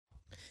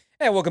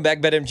And welcome back.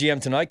 BetMGM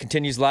Tonight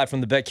continues live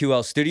from the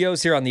BetQL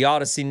studios here on the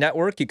Odyssey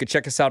Network. You can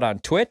check us out on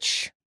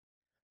Twitch.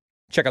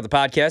 Check out the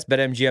podcast,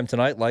 BetMGM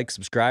Tonight. Like,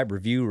 subscribe,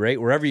 review,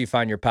 rate, wherever you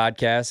find your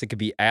podcasts. It could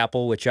be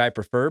Apple, which I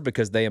prefer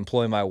because they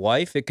employ my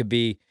wife. It could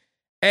be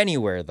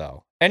anywhere,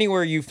 though.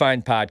 Anywhere you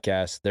find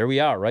podcasts, there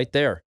we are, right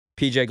there.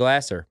 PJ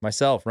Glasser,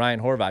 myself,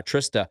 Ryan Horvath,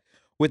 Trista.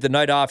 With the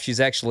night off, she's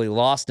actually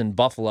lost in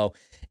Buffalo.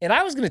 And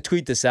I was going to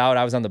tweet this out.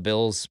 I was on the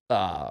Bills.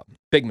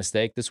 Big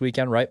mistake this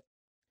weekend, right?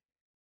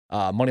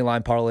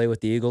 Moneyline parlay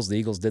with the Eagles. The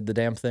Eagles did the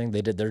damn thing.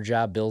 They did their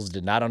job. Bills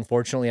did not,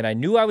 unfortunately. And I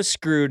knew I was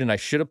screwed, and I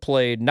should have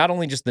played not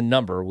only just the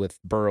number with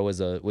Burrow was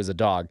a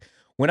dog.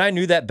 When I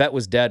knew that bet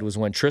was dead was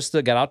when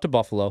Trista got out to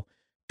Buffalo,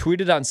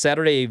 tweeted on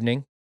Saturday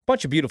evening,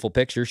 bunch of beautiful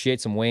pictures. She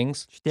ate some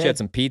wings. She had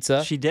some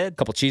pizza. She did. A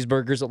couple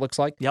cheeseburgers, it looks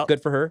like. Yep.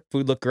 Good for her.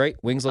 Food looked great.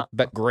 Wings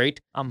looked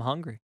great. I'm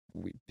hungry.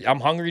 I'm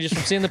hungry just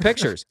from seeing the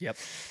pictures. Yep.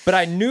 But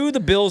I knew the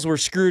Bills were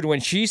screwed when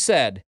she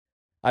said,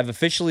 I've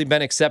officially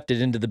been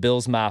accepted into the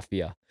Bills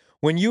Mafia.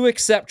 When you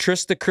accept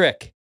Trista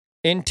Crick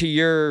into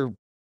your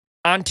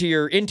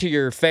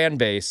fan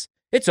base,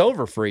 it's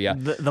over for you.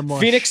 The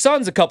Phoenix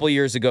Suns a couple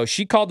years ago,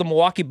 she called the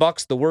Milwaukee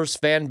Bucks the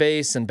worst fan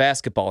base in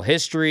basketball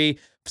history.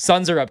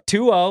 Suns are up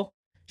 2-0.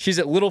 She's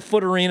at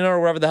Littlefoot Arena or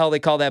wherever the hell they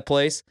call that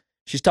place.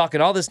 She's talking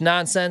all this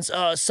nonsense.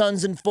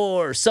 Suns in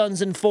 4,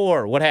 Suns in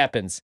 4. What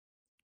happens?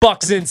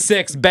 Bucks in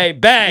 6, baby.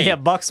 Yeah,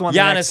 Bucks won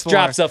the next Giannis 4.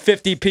 drops a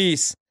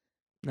 50-piece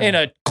in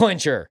a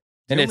clincher,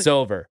 and it's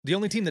over. The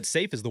only team that's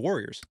safe is the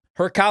Warriors.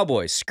 Her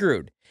Cowboys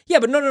screwed. Yeah,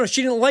 but no.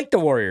 She didn't like the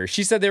Warriors.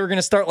 She said they were going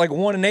to start like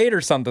 1-8 or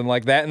something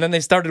like that, and then they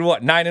started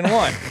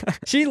 9-1.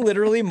 She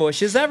literally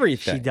mushes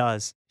everything. She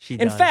does.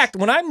 In fact,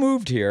 when I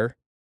moved here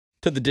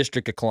to the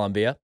District of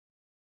Columbia,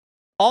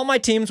 all my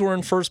teams were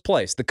in first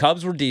place. The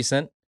Cubs were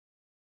decent.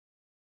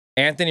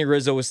 Anthony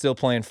Rizzo was still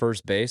playing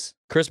first base.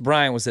 Chris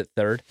Bryant was at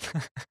third.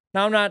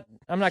 Now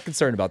I'm not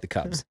concerned about the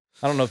Cubs.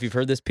 I don't know if you've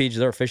heard this, Peach.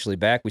 They're officially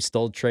back. We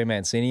stole Trey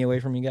Mancini away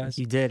from you guys.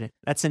 You did it.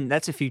 That's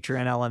a future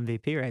NL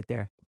MVP right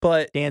there.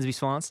 But Dansby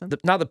Swanson.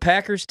 now the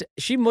Packers,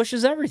 she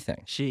mushes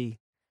everything.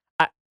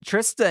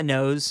 Trista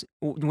knows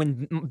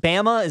when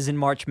Bama is in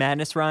March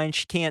Madness, Ryan,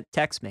 she can't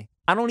text me.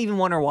 I don't even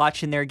want her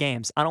watching their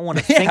games. I don't want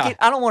her thinking.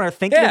 I don't want her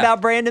thinking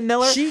about Brandon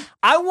Miller.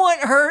 I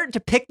want her to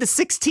pick the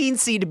 16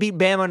 seed to beat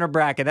Bama in her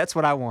bracket. That's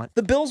what I want.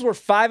 The Bills were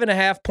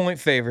 5.5-point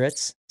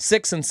favorites,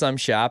 6 in some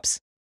shops.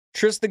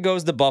 Trista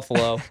goes to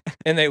Buffalo,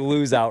 and they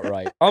lose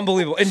outright.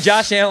 Unbelievable. And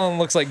Josh Allen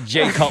looks like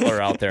Jay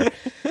Cutler out there.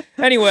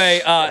 Anyway,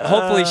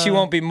 hopefully she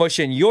won't be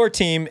mushing your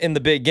team in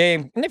the big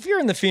game. And if you're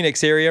in the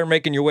Phoenix area or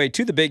making your way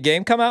to the big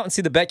game, come out and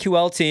see the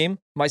BetQL team.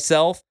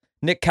 Myself,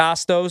 Nick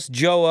Costos,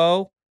 Joe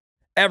O,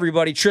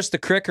 everybody,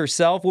 Trista Crick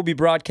herself. Will be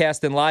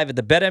broadcasting live at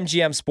the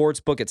BetMGM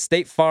Sportsbook at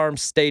State Farm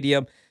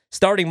Stadium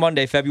starting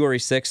Monday, February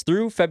 6th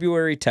through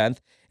February 10th.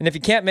 And if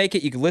you can't make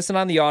it, you can listen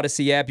on the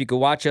Odyssey app. You can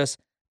watch us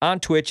on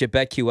Twitch at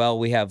BetQL.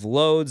 We have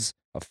loads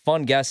of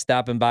fun guests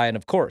stopping by. And,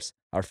 of course,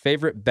 our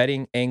favorite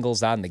betting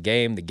angles on the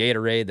game, the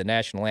Gatorade, the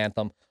national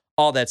anthem,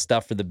 all that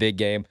stuff for the big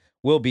game.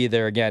 We'll be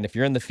there again. If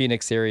you're in the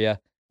Phoenix area,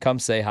 come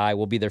say hi.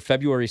 We'll be there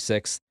February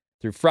 6th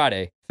through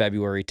Friday,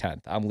 February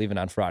 10th. I'm leaving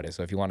on Friday,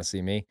 so if you want to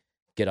see me,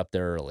 get up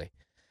there early.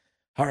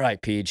 All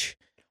right, Peach.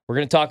 We're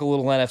going to talk a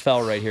little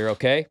NFL right here,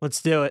 okay?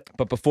 Let's do it.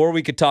 But before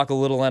we could talk a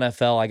little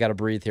NFL, I got to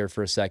breathe here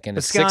for a second.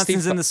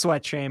 Wisconsin's in the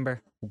sweat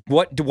chamber.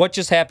 What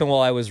just happened while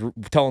I was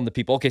telling the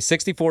people? Okay,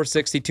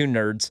 64-62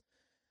 Nerds.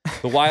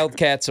 The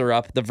Wildcats are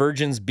up. The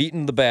Virgins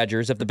beating the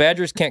Badgers. If the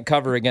Badgers can't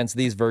cover against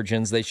these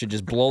Virgins, they should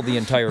just blow the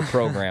entire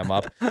program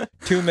up.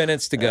 2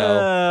 minutes to go.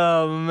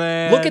 Oh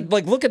man!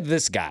 Look at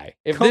this guy.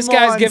 If this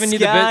guy's giving you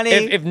the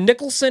if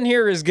Nicholson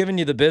here is giving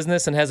you the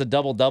business and has a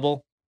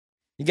double-double,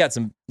 you got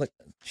some.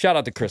 Shout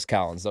out to Chris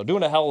Collins though,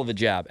 doing a hell of a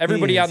job.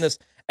 Everybody on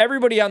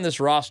this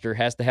roster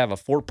has to have a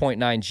 4.9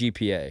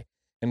 GPA,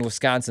 and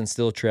Wisconsin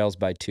still trails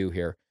by 2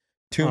 here.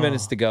 2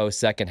 minutes to go,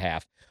 second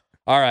half.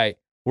 All right,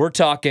 we're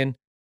talking.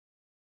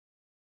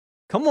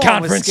 Come on,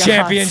 Conference Wisconsin.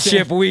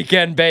 Championship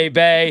weekend,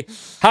 baby.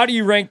 How do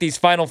you rank these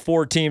final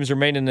 4 teams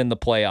remaining in the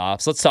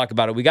playoffs? Let's talk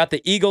about it. We got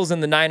the Eagles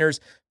and the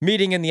Niners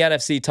meeting in the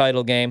NFC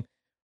title game.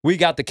 We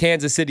got the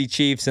Kansas City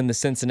Chiefs and the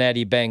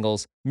Cincinnati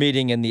Bengals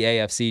meeting in the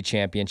AFC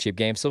Championship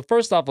game. So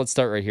first off, let's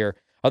start right here.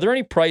 Are there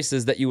any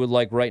prices that you would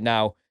like right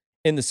now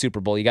in the Super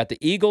Bowl? You got the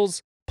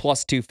Eagles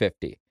plus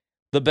 250,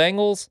 the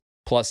Bengals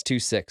plus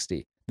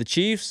 260, the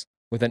Chiefs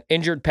with an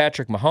injured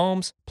Patrick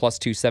Mahomes plus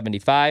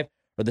 275,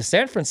 or the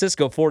San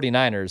Francisco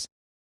 49ers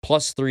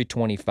plus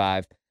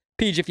 325.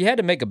 Peach, if you had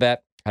to make a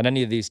bet on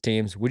any of these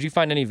teams, would you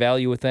find any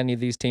value with any of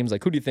these teams?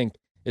 Like, who do you think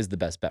is the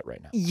best bet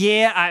right now?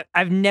 Yeah,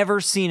 I've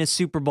never seen a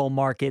Super Bowl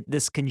market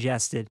this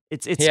congested.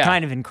 It's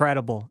kind of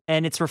incredible.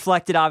 And it's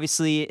reflected,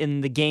 obviously,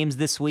 in the games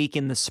this week,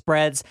 in the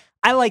spreads.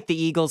 I like the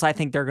Eagles. I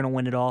think they're going to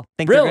win it all.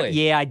 Really?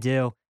 Yeah, I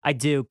do.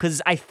 Because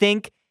I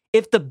think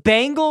if the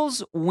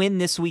Bengals win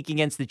this week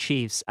against the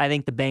Chiefs, I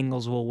think the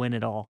Bengals will win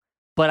it all.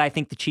 But I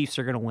think the Chiefs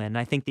are going to win.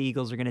 I think the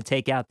Eagles are going to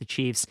take out the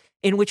Chiefs,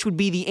 in which would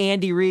be the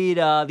Andy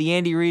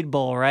Reid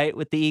Bowl, right?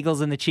 With the Eagles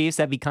and the Chiefs.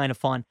 That'd be kind of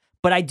fun.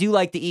 but I do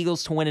like the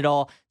Eagles to win it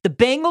all. The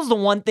Bengals, the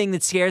one thing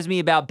that scares me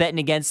about betting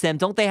against them,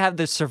 don't they have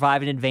the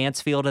survive and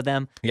advance feel to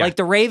them? Yeah. Like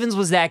the Ravens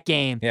was that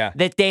game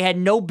that they had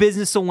no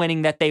business of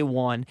winning that they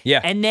won.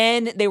 Yeah. And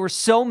then they were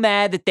so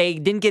mad that they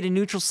didn't get a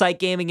neutral site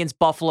game against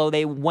Buffalo.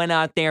 They went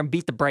out there and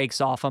beat the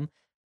brakes off them.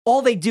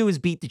 All they do is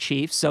beat the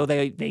Chiefs, so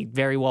they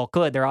very well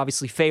could. They're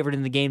obviously favored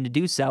in the game to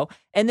do so.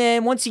 And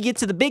then once you get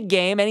to the big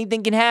game,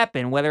 anything can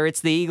happen, whether it's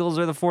the Eagles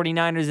or the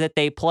 49ers that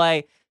they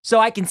play. So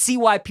I can see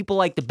why people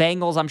like the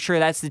Bengals. I'm sure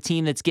that's the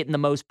team that's getting the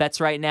most bets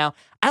right now.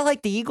 I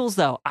like the Eagles,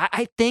 though.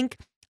 I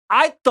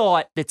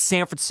thought that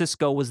San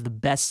Francisco was the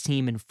best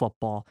team in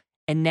football,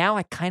 and now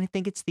I kind of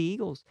think it's the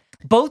Eagles.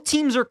 Both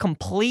teams are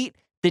complete.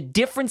 The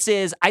difference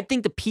is I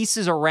think the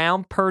pieces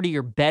around Purdy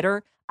are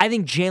better. I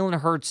think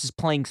Jalen Hurts is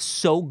playing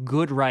so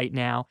good right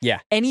now. Yeah.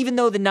 And even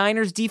though the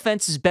Niners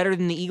defense is better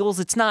than the Eagles,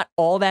 it's not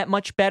all that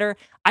much better.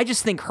 I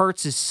just think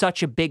Hurts is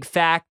such a big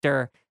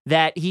factor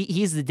that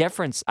he's the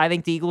difference. I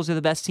think the Eagles are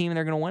the best team and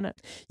they're going to win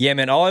it. Yeah,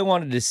 man. All I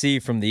wanted to see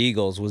from the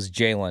Eagles was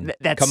Jalen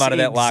come out of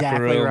that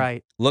locker room,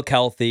 right. look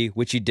healthy,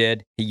 which he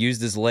did. He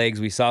used his legs.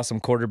 We saw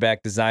some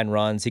quarterback design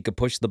runs. He could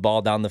push the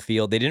ball down the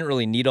field. They didn't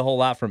really need a whole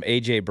lot from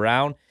A.J.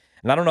 Brown.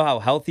 And I don't know how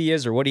healthy he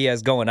is or what he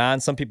has going on.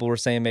 Some people were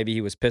saying maybe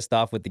he was pissed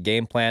off with the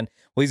game plan.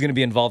 Well, he's going to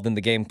be involved in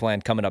the game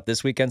plan coming up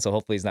this weekend, so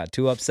hopefully he's not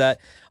too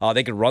upset.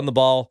 They could run the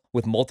ball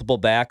with multiple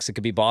backs. It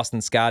could be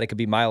Boston Scott. It could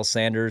be Miles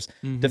Sanders.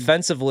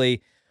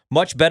 Defensively,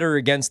 much better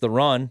against the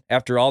run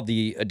after all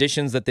the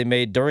additions that they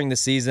made during the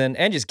season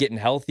and just getting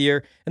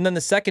healthier. And then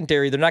the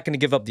secondary, they're not going to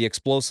give up the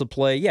explosive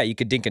play. Yeah, you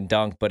could dink and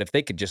dunk, but if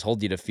they could just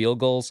hold you to field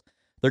goals,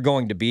 they're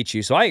going to beat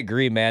you. So I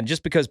agree, man.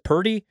 Just because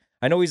Purdy,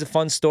 I know he's a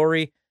fun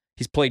story.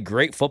 He's played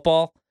great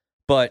football,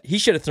 but he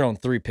should have thrown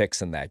 3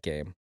 picks in that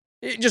game.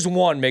 Just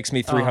one makes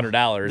me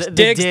 $300.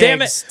 Diggs,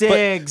 damn it.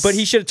 Diggs. But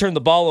he should have turned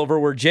the ball over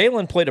where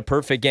Jalen played a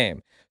perfect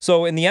game.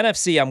 So in the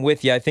NFC, I'm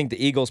with you. I think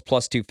the Eagles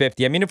plus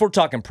 250. I mean, if we're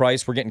talking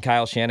price, we're getting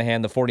Kyle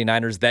Shanahan, the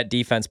 49ers, that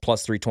defense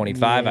plus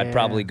 325. I'd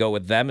probably go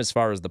with them as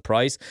far as the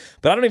price.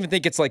 But I don't even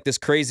think it's like this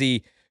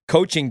crazy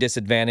coaching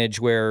disadvantage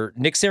where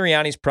Nick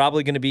Sirianni's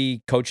probably going to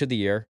be coach of the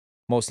year.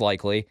 Most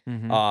likely.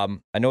 I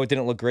know it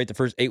didn't look great the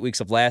first 8 weeks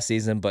of last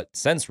season, but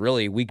since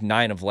really week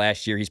 9 of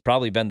last year, he's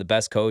probably been the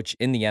best coach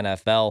in the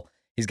NFL.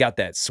 He's got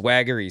that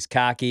swagger. He's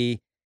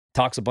cocky,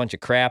 talks a bunch of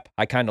crap.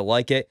 I kind of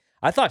like it.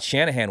 I thought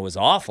Shanahan was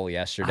awful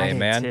yesterday,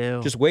 man. Too.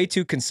 Just way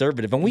too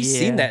conservative. And we've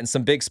seen that in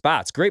some big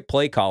spots. Great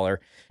play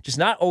caller, just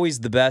not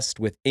always the best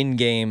with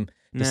in-game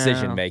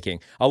decision-making.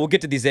 We'll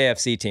get to these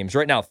AFC teams.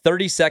 Right now,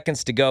 30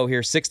 seconds to go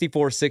here.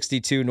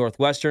 64-62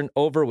 Northwestern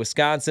over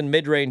Wisconsin.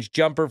 Mid-range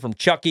jumper from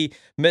Chucky.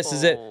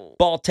 Misses it.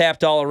 Ball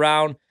tapped all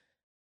around.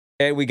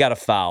 And we got a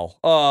foul.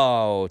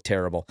 Oh,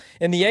 terrible.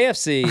 In the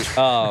AFC,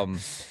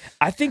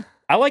 I think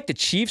I like the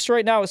Chiefs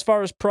right now as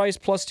far as price,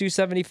 plus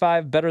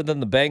 275, better than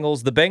the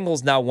Bengals. The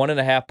Bengals now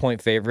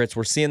 1.5-point favorites.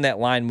 We're seeing that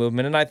line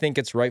movement, and I think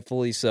it's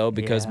rightfully so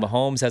because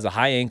Mahomes has a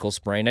high ankle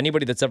sprain.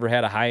 Anybody that's ever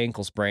had a high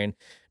ankle sprain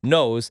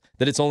knows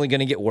that it's only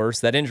going to get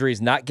worse. That injury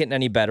is not getting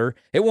any better.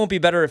 It won't be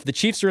better if the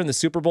Chiefs are in the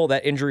Super Bowl.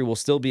 That injury will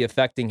still be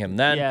affecting him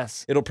then.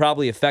 Yes. It'll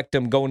probably affect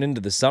him going into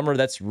the summer.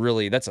 That's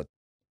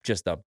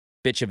just a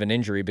bitch of an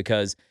injury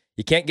because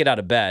you can't get out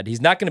of bed.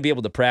 He's not going to be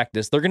able to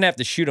practice. They're going to have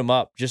to shoot him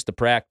up just to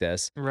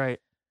practice. Right.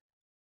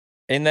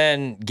 And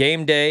then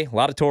game day, a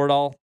lot of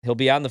Toradol. He'll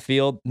be on the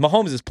field.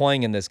 Mahomes is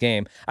playing in this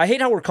game. I hate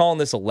how we're calling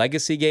this a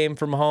legacy game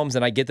for Mahomes,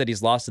 and I get that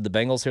he's lost to the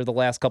Bengals here the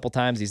last couple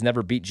times. He's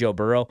never beat Joe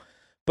Burrow.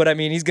 But, I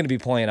mean, he's going to be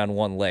playing on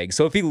one leg.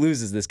 So if he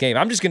loses this game,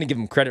 I'm just going to give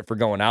him credit for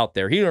going out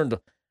there. He earned,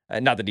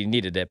 not that he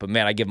needed it, but,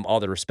 man, I give him all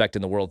the respect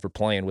in the world for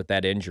playing with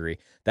that injury.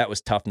 That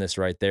was toughness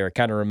right there. It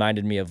kind of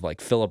reminded me of,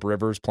 like, Phillip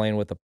Rivers playing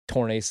with a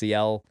torn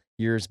ACL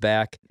years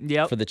back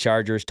for the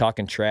Chargers,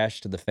 talking trash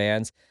to the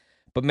fans.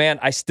 But, man,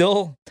 I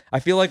feel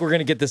like we're going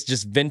to get this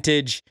just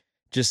vintage,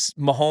 just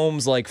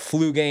Mahomes, like,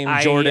 flu game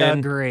Jordan. I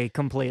agree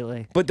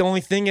completely. But the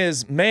only thing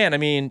is, man, I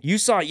mean, you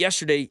saw it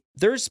yesterday.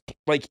 There's,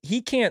 like, he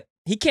can't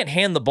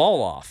hand the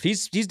ball off.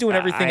 He's doing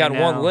everything on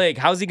one leg.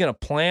 How's he going to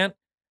plant?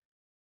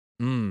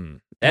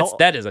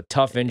 That is a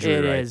tough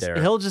injury right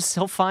there. He'll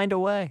find a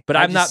way.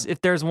 But if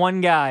there's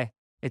one guy,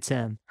 it's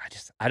him.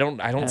 I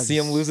don't see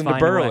him losing to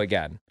Burrow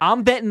again.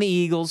 I'm betting the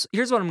Eagles.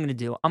 Here's what I'm going to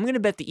do. I'm going to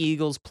bet the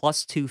Eagles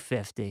plus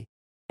 250.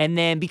 And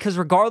then, because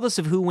regardless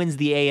of who wins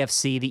the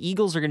AFC, the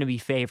Eagles are going to be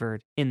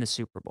favored in the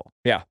Super Bowl.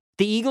 Yeah.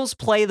 The Eagles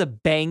play the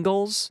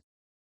Bengals.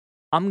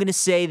 I'm going to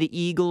say the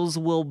Eagles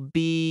will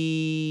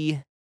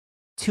be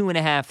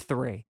 2.5,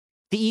 3.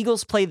 The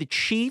Eagles play the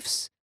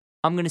Chiefs.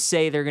 I'm going to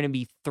say they're going to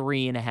be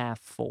 3.5,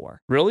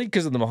 4. Really?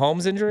 Because of the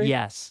Mahomes injury?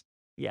 Yes.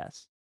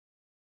 Yes.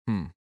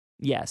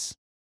 Yes.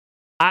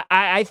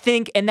 I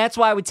think, and that's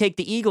why I would take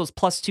the Eagles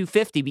plus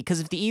 250, because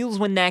if the Eagles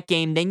win that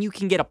game, then you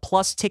can get a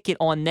plus ticket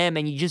on them,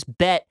 and you just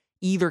bet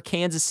either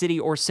Kansas City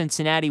or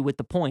Cincinnati with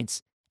the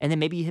points, and then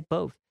maybe you hit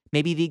both.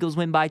 Maybe the Eagles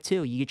win by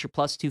 2. You get your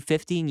plus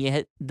 250 and you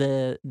hit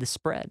the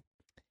spread.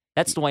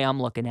 That's the way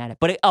I'm looking at it.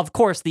 But of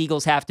course, the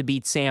Eagles have to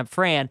beat San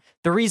Fran.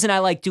 The reason I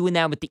like doing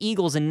that with the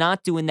Eagles and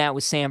not doing that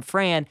with San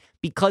Fran,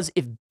 because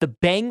if the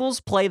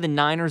Bengals play the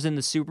Niners in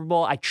the Super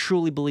Bowl, I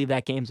truly believe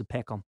that game's a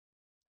pick 'em.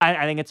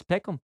 I think it's a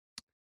pick 'em.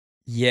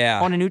 Yeah.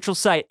 On a neutral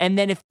site. And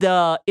then if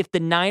the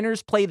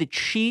Niners play the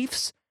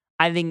Chiefs,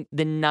 I think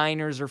the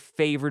Niners are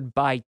favored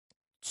by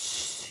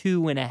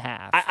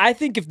 2.5. I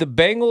think if the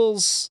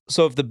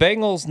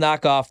Bengals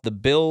knock off the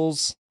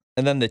Bills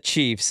and then the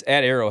Chiefs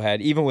at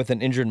Arrowhead, even with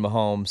an injured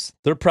Mahomes,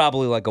 they're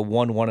probably like a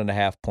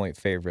 1.5 point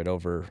favorite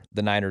over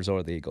the Niners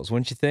or the Eagles.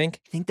 Wouldn't you think?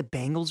 You think the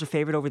Bengals are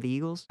favored over the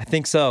Eagles? I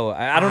think so.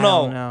 I don't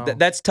know.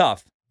 That's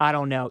tough. I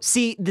don't know.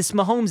 See, this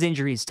Mahomes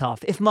injury is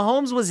tough. If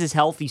Mahomes was his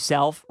healthy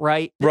self,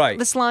 right? Right.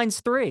 This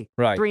line's 3.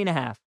 Right.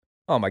 3.5.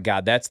 Oh, my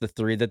God. That's the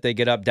 3 that they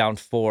get up, down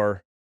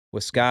 4.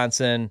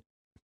 Wisconsin.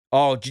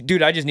 Oh,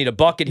 dude, I just need a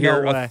bucket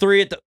here. No way. A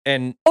 3 at the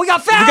and oh, he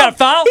got fouled. We got a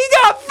foul? He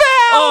got fouled.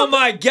 Oh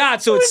my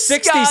God. So it's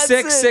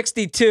Wisconsin.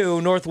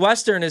 66-62.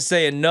 Northwestern is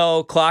saying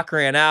no, clock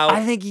ran out.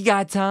 I think he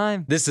got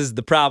time. This is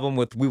the problem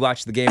with we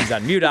watch the games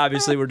on mute.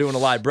 Obviously, we're doing a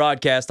live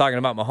broadcast talking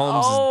about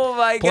Mahomes oh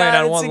my playing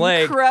God, on one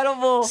leg.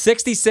 Incredible.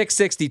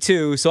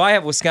 66-62. So I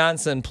have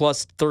Wisconsin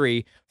plus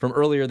 3 from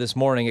earlier this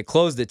morning. It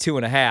closed at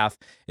 2.5.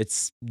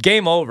 It's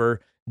game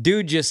over.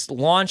 Dude just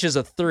launches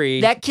a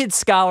 3. That kid's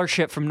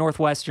scholarship from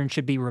Northwestern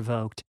should be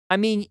revoked. I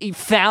mean,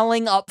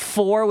 fouling up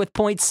 4 with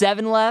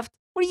 0.7 left.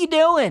 What are you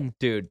doing?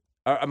 Dude,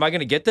 am I going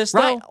to get this,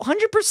 right, though?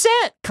 100%.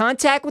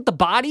 Contact with the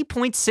body,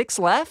 0.6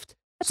 left.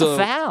 That's a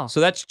foul. So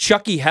that's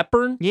Chucky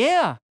Hepburn?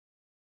 Yeah.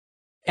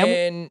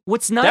 And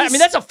what's nice...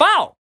 that's a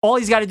foul. All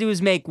he's got to do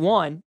is make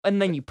 1,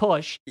 and then you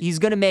push. He's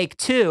going to make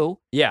 2.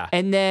 Yeah.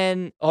 And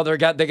then... Oh, they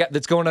got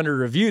that's going under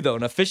review, though.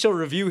 An official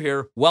review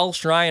here,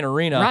 Welsh Ryan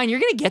Arena. Ryan, you're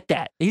going to get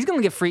that. He's going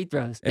to get free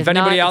throws. If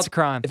anybody not, out, it's a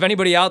crime. If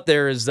anybody out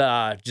there is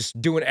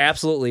just doing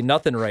absolutely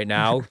nothing right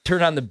now,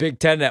 turn on the Big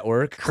Ten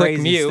Network, click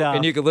mute, stuff.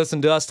 and you can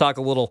listen to us talk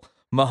a little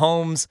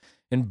Mahomes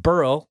and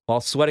Burrow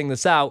while sweating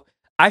this out.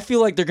 I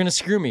feel like they're going to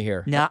screw me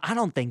here. No, I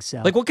don't think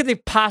so. Like, what could they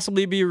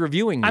possibly be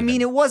reviewing? Even? I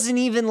mean, it wasn't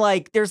even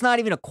like, there's not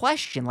even a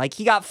question. Like,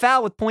 he got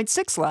fouled with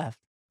 0.6 left.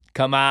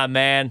 Come on,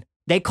 man.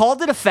 They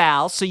called it a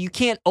foul, so you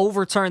can't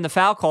overturn the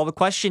foul call. The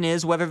question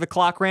is whether the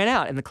clock ran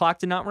out, and the clock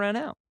did not run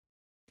out.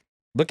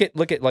 Look at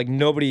like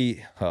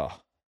nobody. Oh,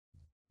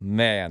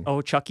 man.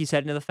 Oh, Chucky's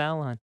heading to the foul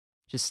line.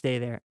 Just stay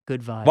there.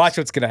 Good vibes. Watch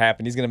what's going to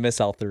happen. He's going to miss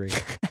all 3.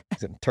 He's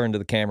going to turn to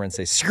the camera and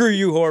say, "Screw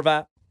you,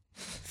 Horvat."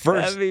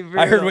 First,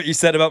 I heard what you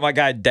said about my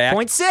guy Dak.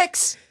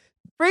 0.6.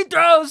 Free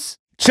throws.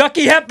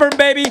 Chucky Hepburn,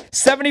 baby.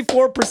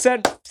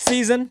 74%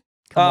 season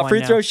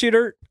free throw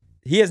shooter.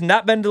 He has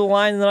not been to the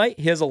line tonight.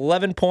 He has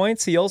 11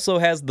 points. He also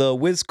has the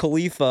Wiz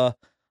Khalifa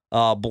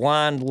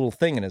blonde little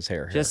thing in his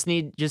hair. Just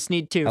need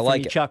 2 I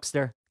like it.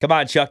 Chuckster. Come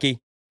on,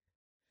 Chucky.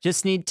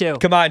 Just need 2.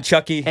 Come on,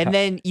 Chucky. And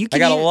then you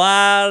can I got a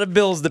lot of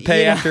bills to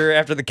pay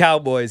after the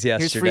Cowboys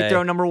yesterday. Here's free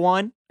throw number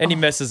 1. And he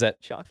misses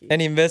it. Chucky.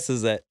 And he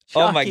misses it.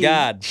 Chucky. Oh, my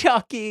God.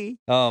 Chucky.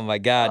 Oh, my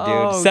God,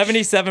 dude.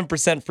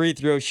 77% free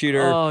throw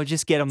shooter. Oh,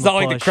 just get him It's the not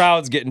like push. the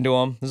crowd's getting to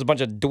him. There's a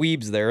bunch of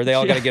dweebs there. They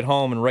all got to get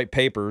home and write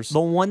papers. The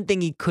one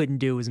thing he couldn't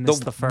do was miss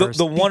the first.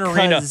 The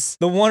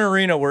one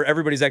arena where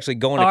everybody's actually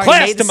going to right,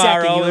 class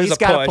tomorrow. You There's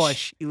a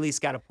push. You at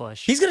least got to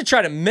push. He's going to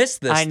try to miss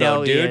this, I know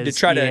though, dude, to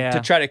try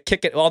to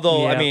kick it.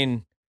 Although, I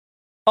mean,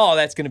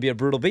 that's going to be a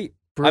brutal beat.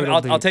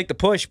 I'll take the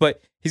push, but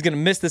he's going to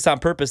miss this on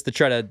purpose to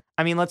try to.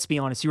 I mean, let's be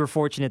honest. You were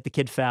fortunate the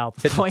kid fouled.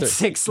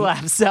 0.6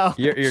 left, so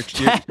you're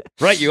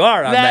right. You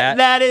are on that.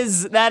 That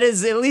is.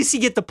 At least you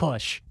get the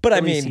push. But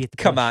I mean,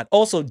 come on.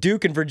 Also,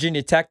 Duke and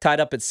Virginia Tech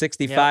tied up at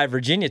 65. Yep.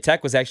 Virginia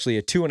Tech was actually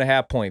a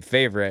 2.5 point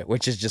favorite,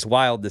 which is just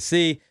wild to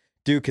see.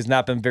 Duke has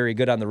not been very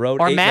good on the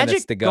road. Our 8 Magic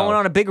minutes to go. Going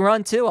on a big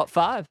run too, up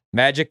 5.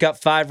 Magic up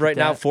 5 right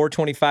now.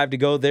 4:25 to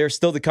go. There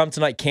still to come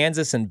tonight.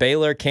 Kansas and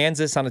Baylor.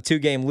 Kansas on a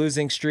 2-game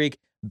losing streak.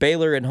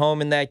 Baylor at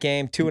home in that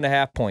game,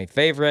 2.5 point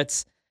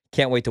favorites.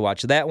 Can't wait to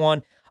watch that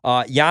one.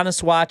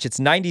 Giannis watch, it's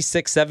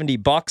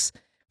 $96.70.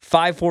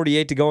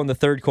 5:48 to go in the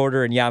third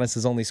quarter, and Giannis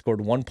has only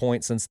scored 1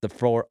 point since the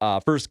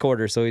first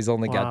quarter, so he's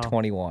only got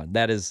 21.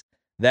 That is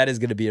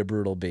going to be a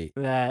brutal beat.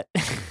 He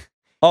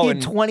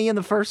had 20 in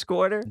the first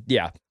quarter?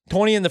 Yeah.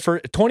 20 in the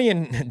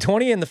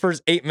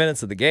first 8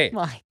 minutes of the game.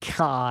 My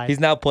God. He's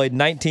now played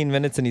 19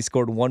 minutes and he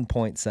scored 1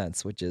 point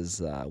since, which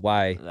is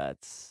why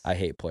I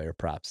hate player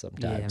props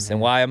sometimes and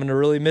why I'm going to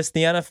really miss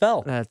the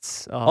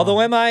NFL.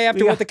 Although am I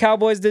after what the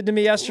Cowboys did to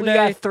me yesterday?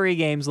 We got 3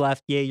 games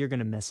left. Yeah, you're going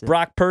to miss it.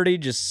 Brock Purdy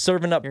just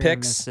serving up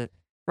picks.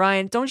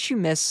 Ryan, don't you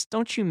miss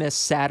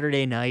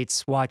Saturday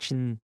nights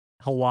watching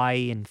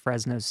Hawaii and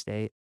Fresno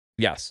State?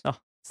 Yes. Oh.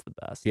 It's the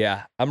best.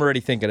 Yeah, I'm already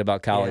thinking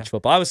about college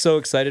football. I was so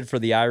excited for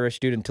the Irish,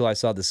 dude, until I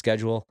saw the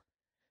schedule.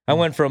 I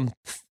went from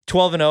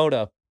 12-0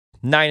 to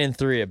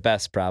 9-3 at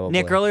best, probably.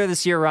 Nick, earlier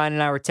this year, Ryan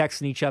and I were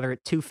texting each other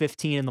at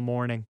 2:15 in the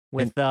morning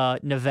with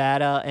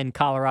Nevada and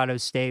Colorado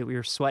State. We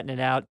were sweating it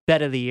out.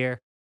 Bet of the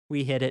year.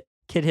 We hit it.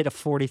 Kid hit a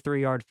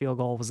 43-yard field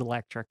goal. It was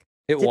electric.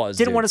 Didn't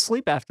want to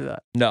sleep after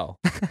that. No.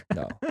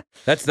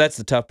 That's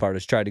the tough part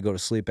is trying to go to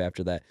sleep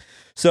after that.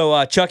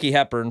 So Chucky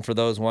Hepburn, for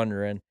those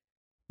wondering.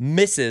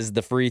 misses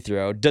the free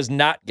throw, does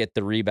not get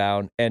the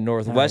rebound, and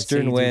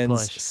Northwestern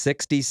wins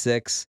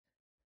 66-63.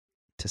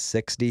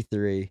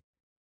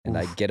 And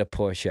I get a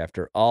push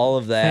after all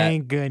of that.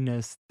 Thank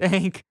goodness.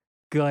 Thank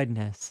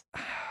goodness.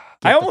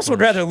 I almost would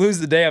rather lose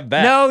the damn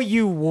bet. No,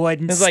 you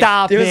wouldn't. It was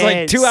Stop it. It was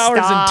like 2 hours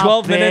and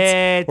 12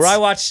 minutes where I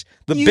watched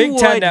the Big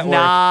Ten Network.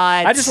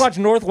 Not. I just watched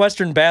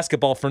Northwestern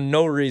basketball for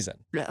no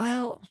reason.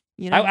 Well,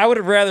 you know. I would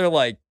have rather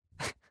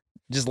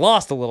just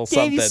lost a little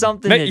something. Gave you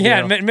something to do.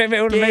 Yeah, it would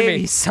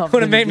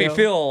have made me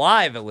feel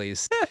alive at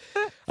least.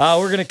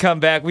 We're going to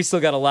come back. We still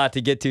got a lot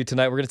to get to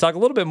tonight. We're going to talk a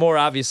little bit more,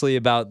 obviously,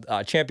 about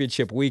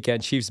championship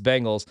weekend,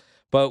 Chiefs-Bengals.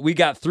 But we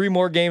got 3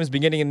 more games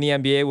beginning in the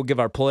NBA. We'll give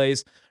our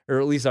plays, or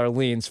at least our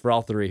leans for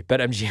all 3.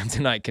 BetMGM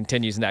tonight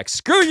continues next.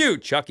 Screw you,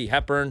 Chucky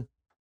Hepburn.